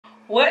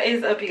What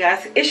is up, you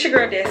guys? It's your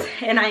girl Des,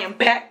 and I am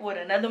back with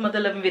another mother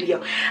loving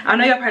video. I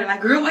know y'all probably like,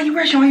 girl, why you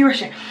rushing? Why you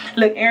rushing?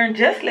 Look, Aaron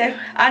just left.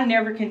 I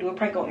never can do a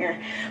prank on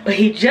Aaron, but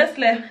he just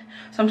left,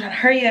 so I'm trying to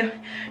hurry up,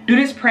 do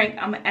this prank.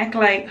 I'm gonna act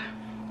like,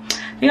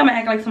 I think I'm gonna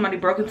act like somebody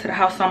broke into the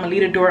house, so I'm gonna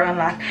leave the door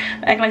unlocked.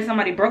 Act like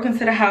somebody broke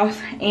into the house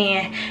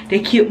and they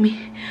killed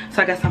me.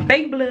 So I got some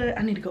fake blood.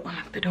 I need to go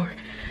unlock the door.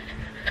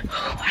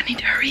 Oh, I need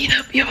to hurry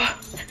up, y'all.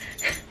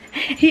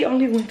 He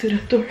only went to the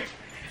store.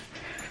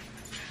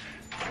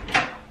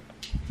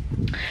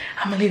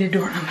 I'm gonna leave the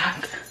door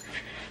unlocked.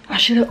 I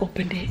should have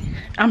opened it.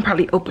 I'm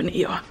probably opening it,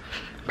 y'all.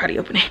 Probably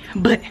open it,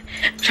 but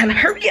I'm trying to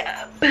hurry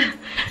up.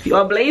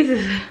 Y'all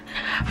Blazes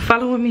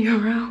following me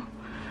around.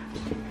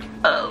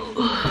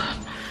 Oh.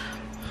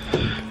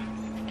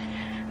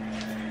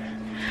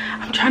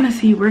 I'm trying to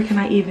see where can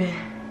I even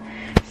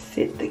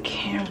sit the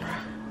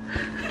camera.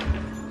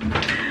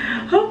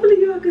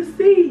 Hopefully y'all can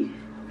see.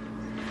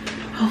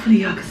 Hopefully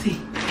y'all can see.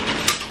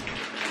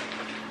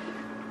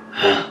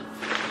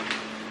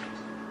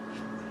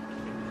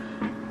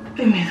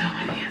 Give me some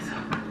of this.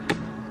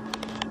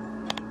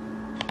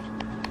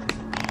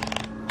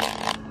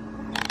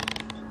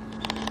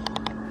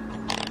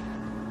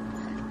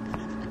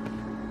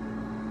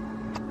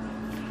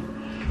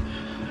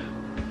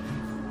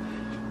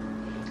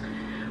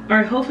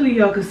 Alright, hopefully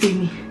y'all can see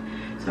me.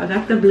 So I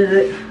got the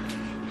blood.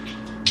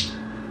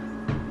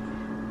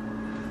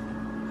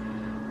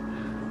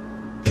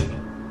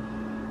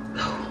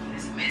 Oh,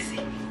 it's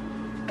messy.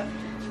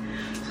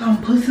 So I'm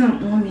putting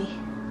something on me.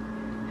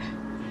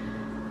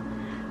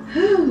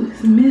 Ooh,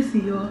 it's messy,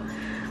 y'all.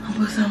 I'm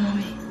putting something on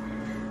me.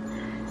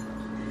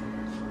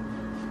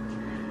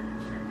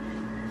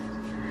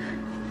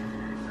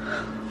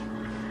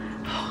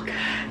 Oh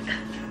God.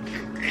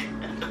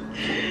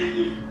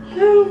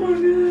 Oh my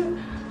God.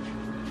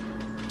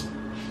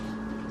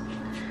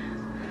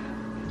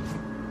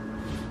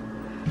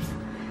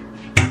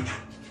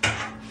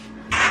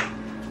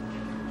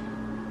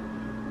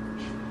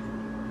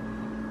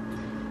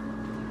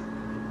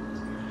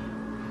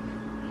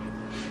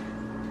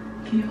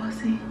 Can you all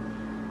see?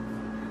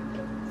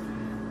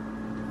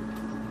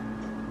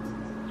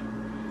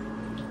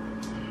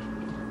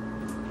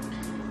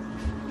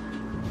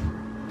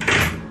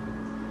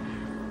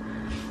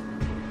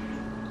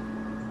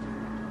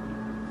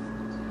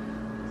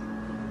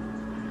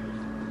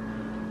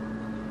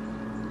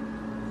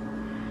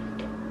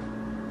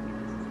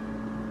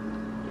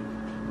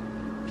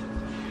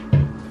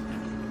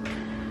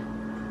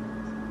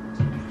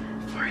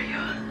 Alright,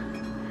 y'all.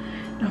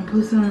 Don't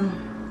put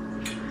some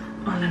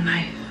on the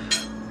knife.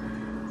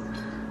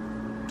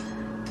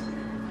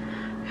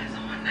 There's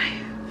one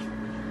knife.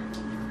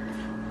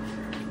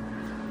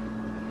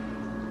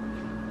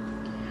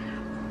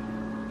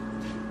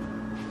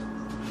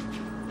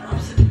 I'm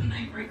setting the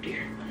knife right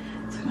there.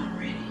 So I'm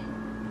ready.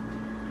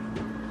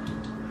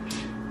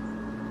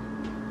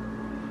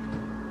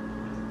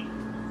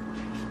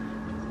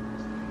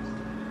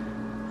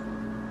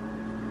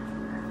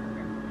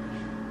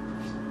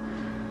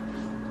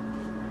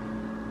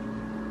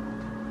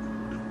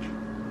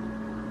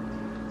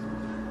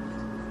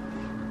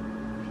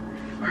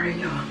 Alright,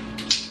 y'all.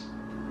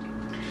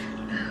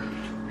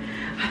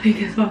 I think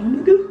that's what I'm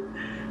gonna do.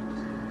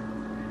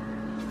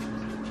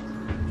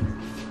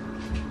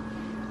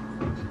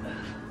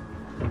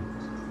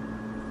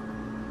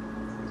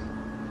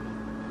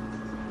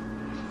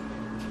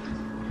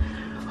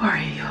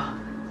 Alright, y'all.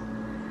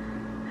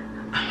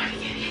 I'm gonna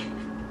get it.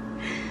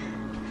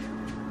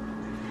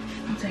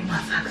 I'm gonna take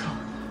my socks off.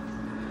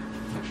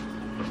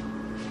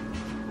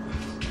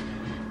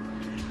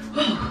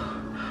 Oh.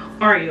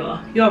 Alright, y'all.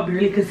 Y'all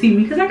barely could see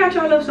me because I got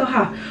y'all up so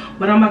high.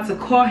 But I'm about to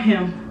call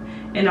him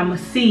and I'm gonna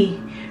see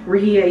where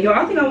he at. Y'all,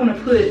 I think I want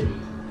to put,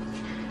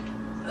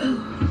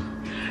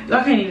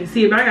 y'all can't even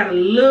see it, but I got a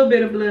little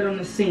bit of blood on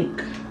the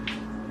sink.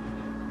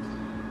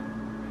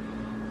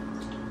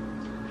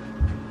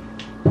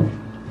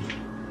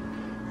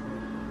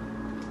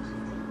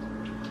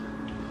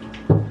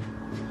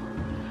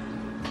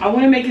 I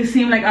want to make it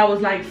seem like I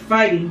was like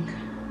fighting,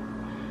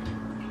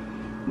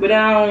 but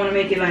I don't want to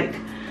make it like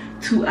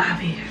too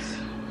obvious.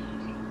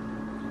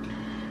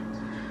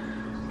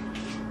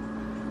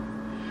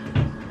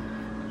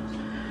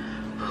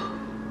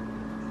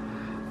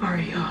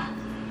 Alright, y'all.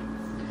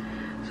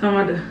 So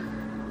I'm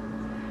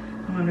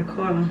gonna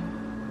call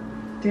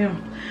him.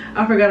 Damn,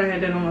 I forgot I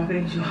had that on my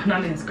face, y'all. And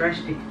I didn't scratch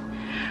it.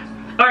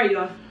 Alright,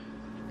 y'all.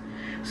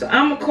 So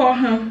I'm gonna call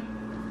him.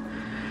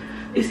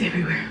 It's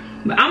everywhere.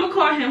 But I'm gonna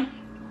call him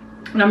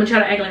and I'm gonna try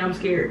to act like I'm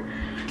scared.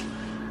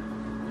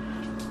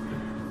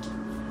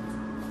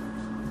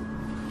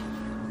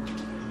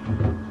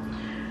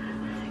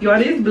 Y'all,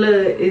 this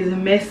blood is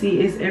messy.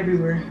 It's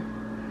everywhere.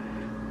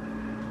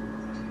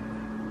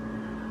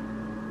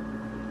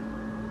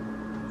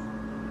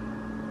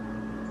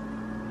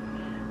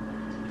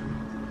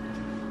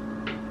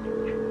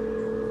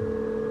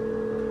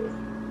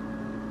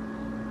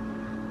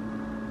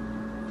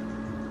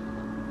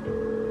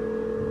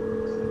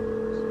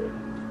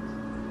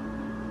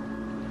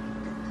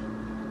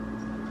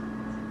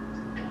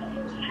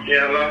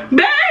 Yeah, hello?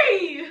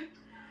 Babe!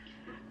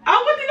 I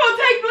wasn't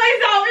gonna take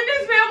place out and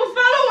this man was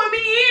following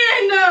me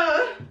in.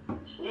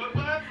 What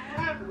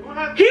happened? What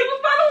happened? He was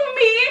following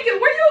me in.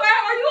 Where you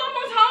at? Are you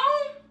almost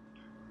home?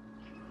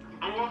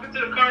 I'm walking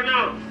to the car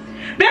now.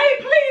 Babe,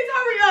 please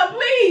hurry up.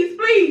 Please,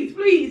 please,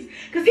 please.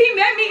 Because he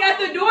met me at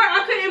the door.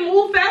 I couldn't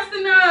move fast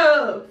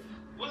enough.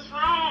 What's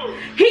wrong?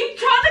 He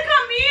tried to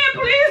come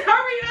in. Please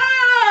hurry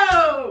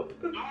up.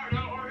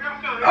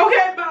 Alright,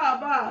 Okay,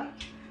 bye.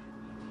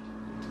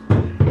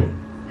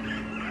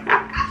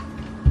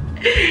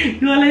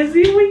 You wanna let's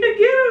see if we can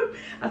get him?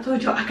 I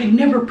told y'all I could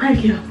never prank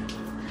him.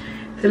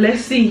 So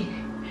let's see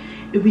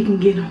if we can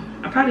get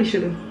him. I probably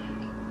should have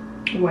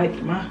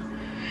wiped my.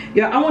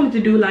 Yeah, I wanted to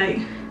do like,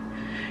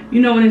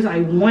 you know, when it's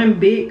like one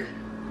big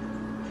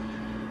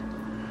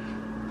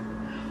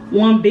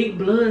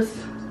blood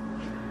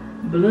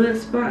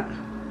spot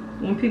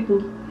when people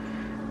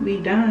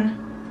be dying.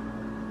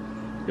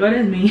 Yo,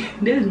 that's mean.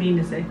 That's mean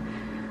to say,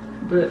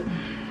 but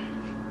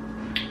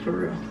for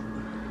real.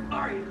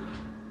 Alright,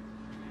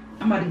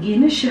 I'm about to get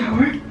in the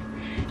shower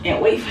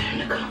and wait for him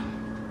to come.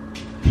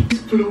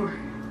 This floor,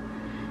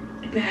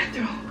 the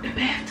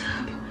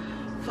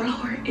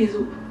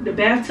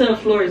bathtub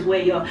floor is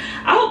way, y'all.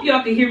 I hope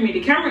y'all can hear me.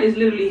 The camera is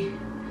literally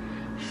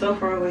so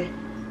far away.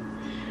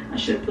 I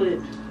should have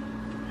put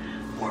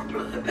more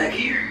blood back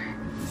here.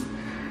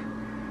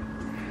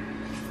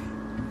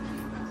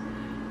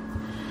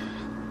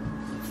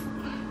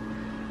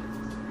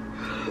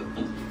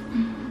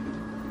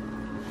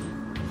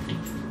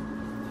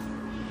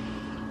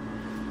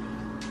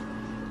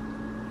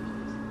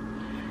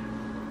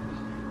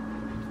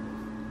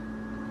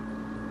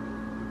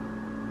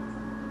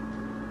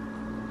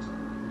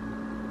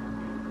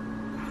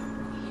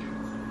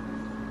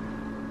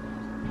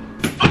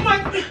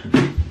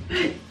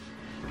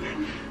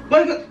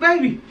 Wake up,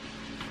 baby.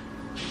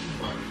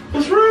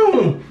 What's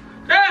wrong?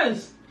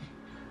 Yes.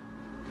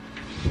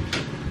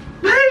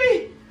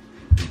 Baby.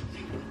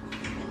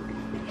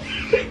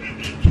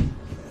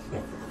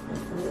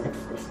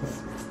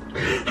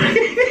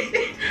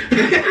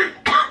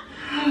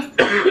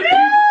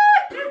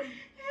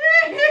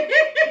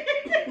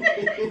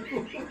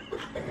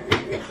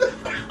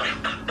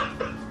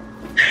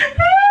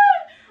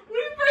 We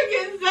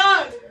freaking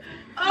suck.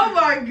 Oh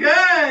my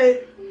god.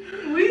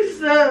 We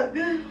suck.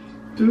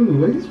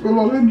 Dude, why you spill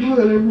all that blood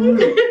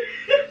everywhere?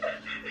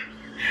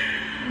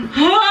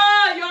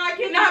 Oh, y'all, I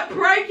cannot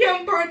prank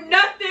him for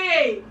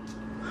nothing.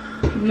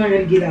 I'm not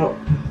gonna get out.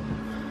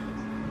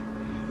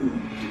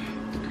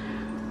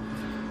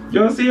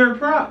 Y'all see her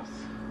props?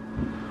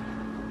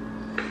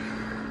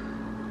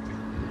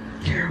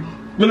 Terrible.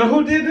 But now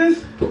who did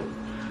this?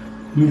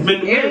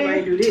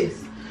 Everybody do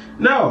this.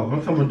 No, I'm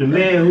talking about the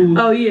man who...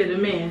 Oh yeah, the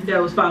man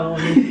that was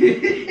following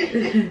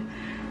me.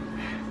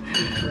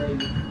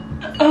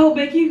 Oh,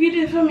 Becky, you get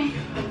this for me?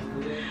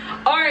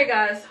 Alright,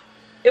 guys.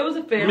 It was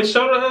a fail. Let me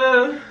show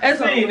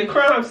the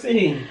crime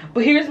scene.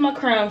 But here's my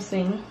crime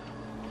scene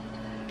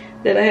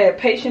that I had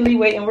patiently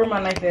waiting. Where my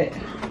knife at?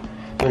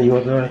 Oh, you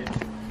want that?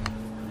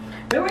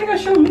 Why you gotta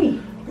show me?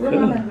 Where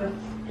my knife at?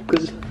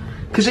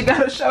 Cause you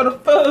gotta show the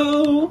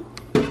food.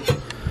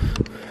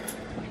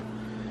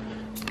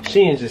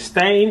 She ain't just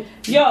stained.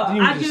 Yo,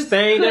 I just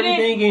stained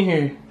everything in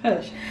here.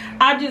 Hush.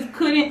 I just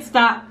couldn't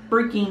stop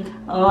freaking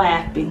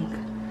laughing.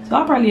 So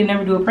I'll probably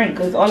never do a prank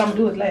because all I'm gonna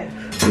do is laugh.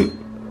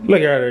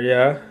 Look at her,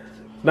 y'all.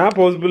 Not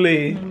supposed to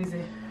believe. Let me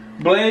see.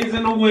 Blaze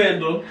in the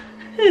window.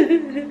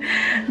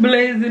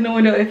 Blaze in the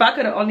window. If I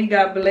could have only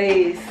got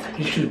Blaze.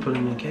 You should have put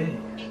him in a cage.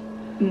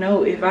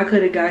 No, if I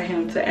could have got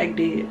him to act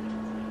dead.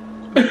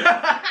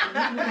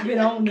 Been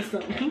on to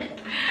something.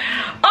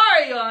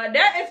 Alright, y'all,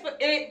 that is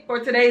it for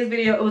today's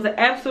video. It was an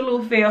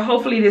absolute fail.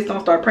 Hopefully this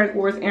don't start prank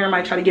wars. Aaron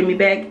might try to get me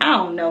back, I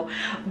don't know,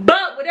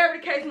 but whatever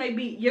the case may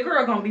be, your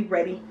girl gonna be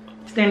ready,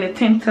 standing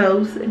 10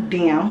 toes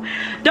down.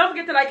 Don't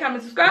forget to like,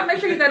 comment, subscribe. Make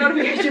sure you hit that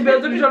notification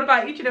bell to be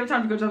notified each and every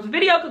time you go drop a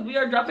video, because we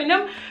are dropping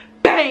them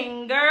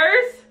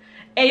bangers.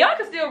 And y'all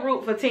can still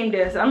root for Team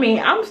Des. I mean,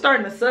 I'm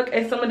starting to suck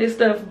at some of this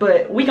stuff,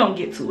 but we gonna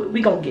get to it.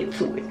 We gonna get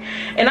to it.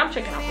 And I'm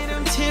checking out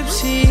I'm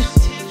tipsy,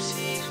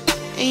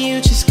 and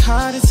you just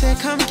called and said,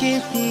 come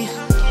get me.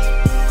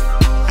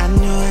 I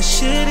know I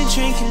shouldn't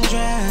drink and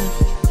drive,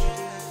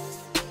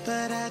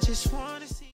 but I just want